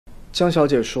江小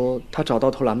姐说她找到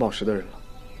偷蓝宝石的人了。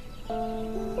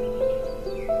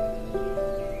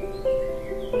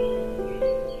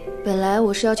本来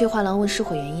我是要去画廊问失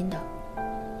火原因的，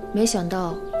没想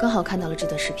到刚好看到了这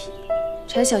段视频。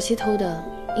柴小七偷的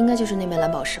应该就是那枚蓝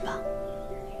宝石吧？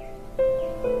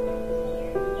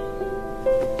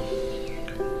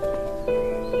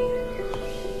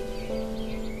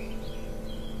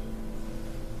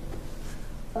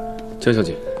江小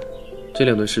姐，这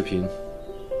2段视频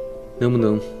能不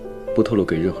能不透露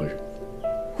给任何人？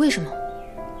为什么？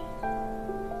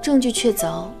证据确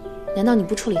凿，难道你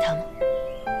不处理它吗？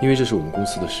因为这是我们公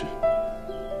司的事，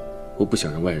我不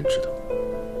想让外人知道。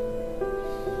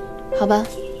好吧。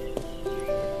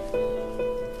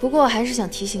不过我还是想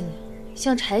提醒你，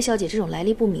像柴小姐这种来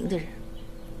历不明的人，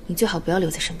你最好不要留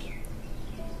在身边。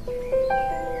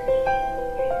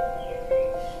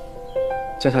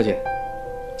江小姐，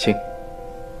请。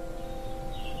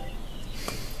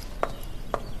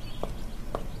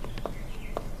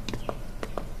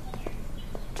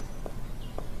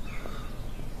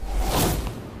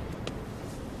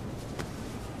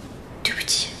对不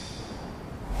起。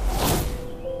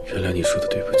原来你说的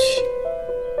对不起，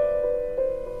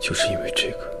就是因为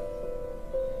这个。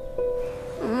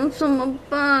怎么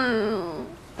办呀？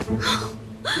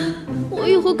我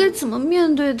以后该怎么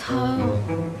面对他呀？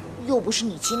又不是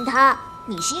你亲他，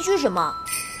你心虚什么？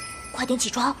快点起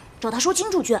床，找他说清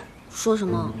楚去。说什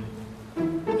么？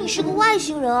你是个外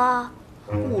星人啊，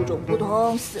物种不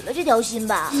同，死了这条心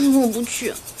吧。我不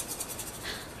去。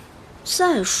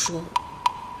再说，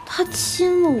他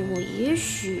亲了我，也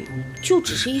许就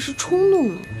只是一时冲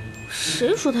动呢。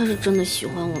谁说他是真的喜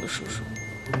欢我的？是不是？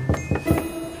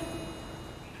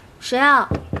谁啊？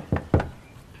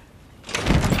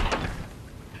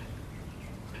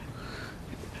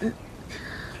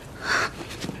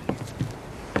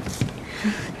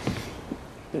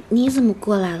你怎么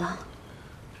过来了？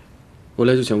我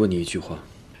来就想问你一句话。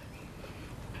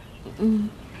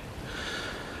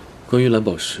关于蓝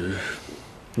宝石，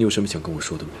你有什么想跟我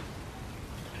说的吗？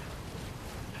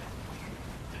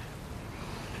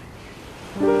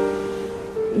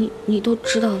你都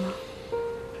知道了？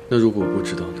那如果我不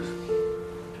知道呢？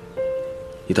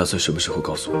你打算什么时候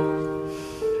告诉我？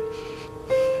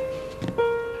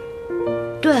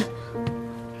对，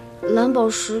蓝宝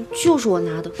石就是我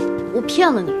拿的，我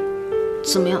骗了你，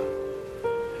怎么样？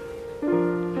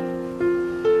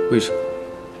为什么？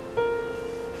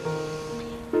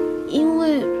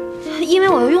因为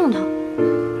我要用它。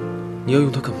你要用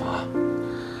它干嘛？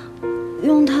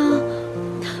用它，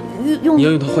你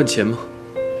要用它换钱吗？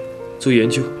做研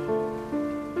究？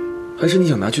还是你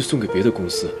想拿去送给别的公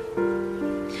司？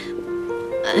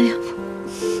哎呀，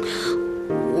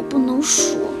我不能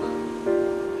说。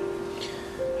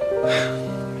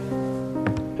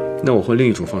那我换另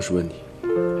一种方式问你：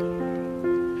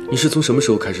你是从什么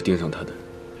时候开始盯上他的？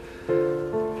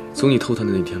从你偷他的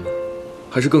那天吗？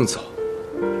还是更早？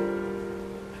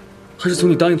还是从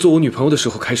你答应做我女朋友的时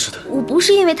候开始的？我不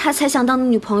是因为他才想当你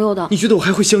女朋友的。你觉得我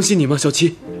还会相信你吗，小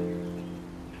七？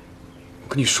我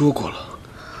跟你说过了，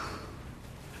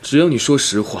只要你说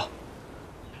实话，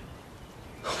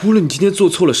无论你今天做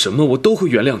错了什么，我都会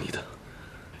原谅你的。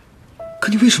可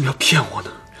你为什么要骗我呢？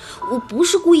我不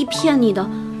是故意骗你的，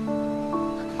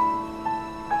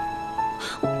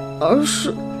而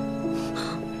是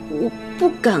我不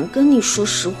敢跟你说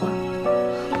实话，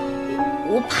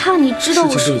我怕你知道我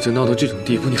是。事情都已经闹到这种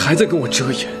地步，你还在跟我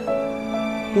遮掩。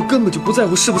我根本就不在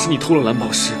乎是不是你偷了蓝宝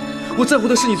石，我在乎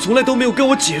的是你从来都没有跟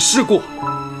我解释过。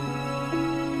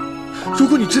如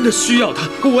果你真的需要它，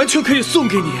我完全可以送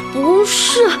给你。不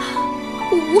是，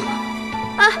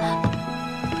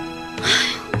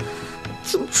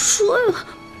怎么说呀？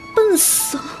笨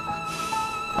死了！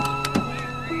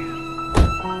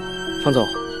方总，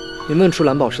您问出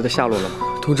蓝宝石的下落了吗？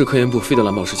通知科研部非得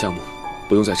蓝宝石项目，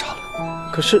不用再查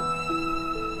了。可是。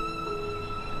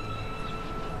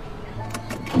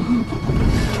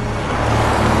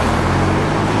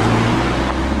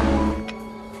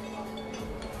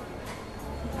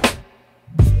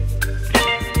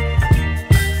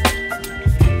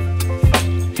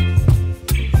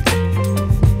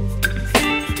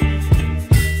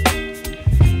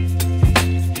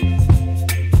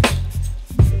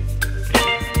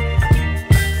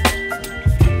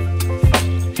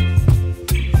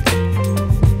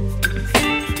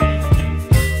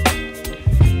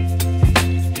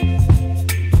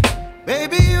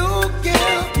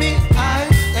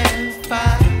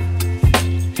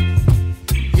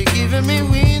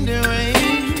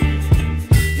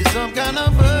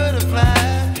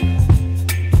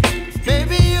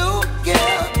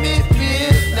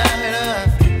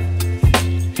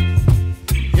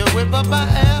whip up my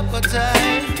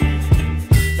appetite.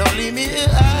 Don't leave me here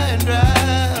high and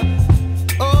dry.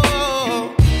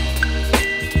 Oh,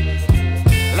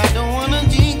 well, I don't wanna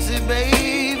jinx it,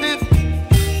 baby,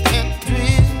 and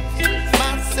twist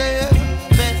myself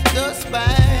at the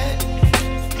spine.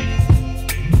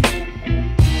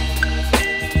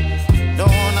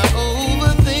 Don't wanna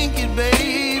overthink it,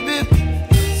 baby.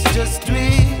 It's just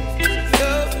twist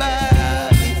your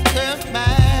body and mine.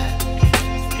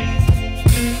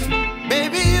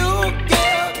 Baby, you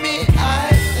give me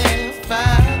ice and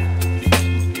fire.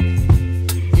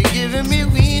 You're giving me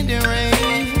wind and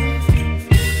rain.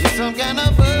 You're some kind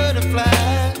of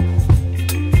butterfly.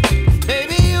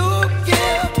 Baby, you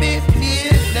give me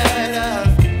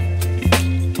midnight.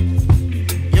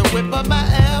 You whip up my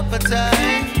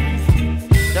appetite.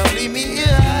 Don't leave me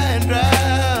here high and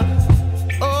dry.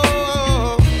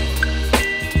 Oh,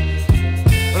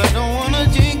 but I don't wanna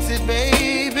jinx it,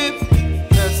 baby.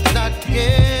 Let's not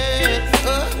get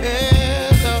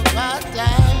ahead of my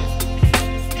time.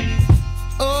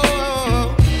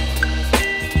 Oh,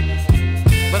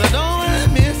 but I don't wanna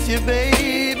miss you,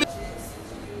 baby.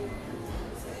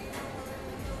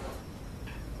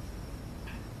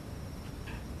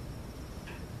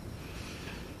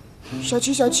 小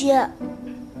七，小七，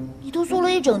你都坐了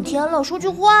一整天了，说句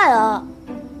话呀！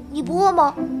你不饿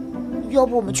吗？要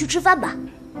不我们去吃饭吧？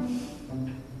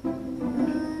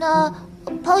那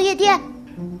泡夜店，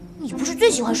你不是最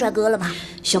喜欢帅哥了吗？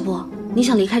小波，你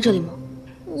想离开这里吗？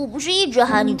我不是一直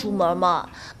喊你出门吗？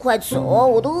快走，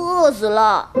我都饿死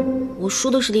了。我说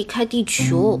的是离开地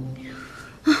球，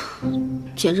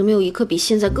简直没有一刻比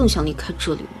现在更想离开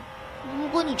这里了。如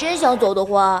果你真想走的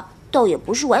话，倒也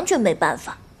不是完全没办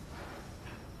法。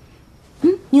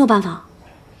你有办法？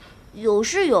有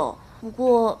是有，不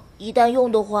过一旦用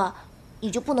的话，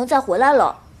你就不能再回来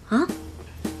了。啊？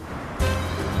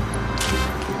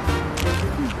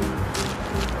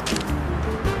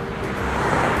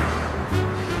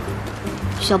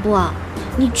小波啊，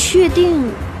你确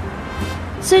定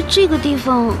在这个地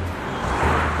方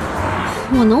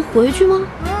我能回去吗？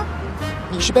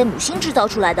你是被母星制造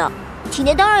出来的，体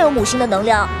内当然有母星的能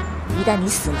量。一旦你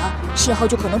死了，信号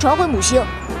就可能传回母星，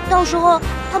到时候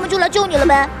他们就来救你了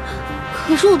呗。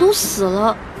可是我都死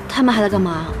了，他们还来干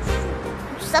嘛？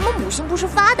咱们母星不是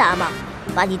发达吗？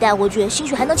把你带回去，兴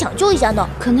许还能抢救一下呢。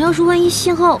可能要是万一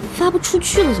信号发不出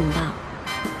去了怎么办？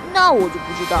那我就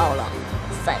不知道了。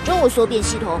反正我搜遍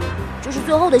系统，这是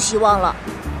最后的希望了。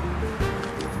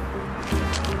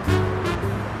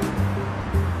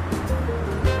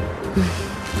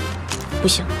不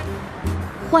行，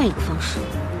换一个方式，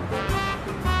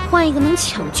换一个能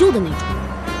抢救的那种。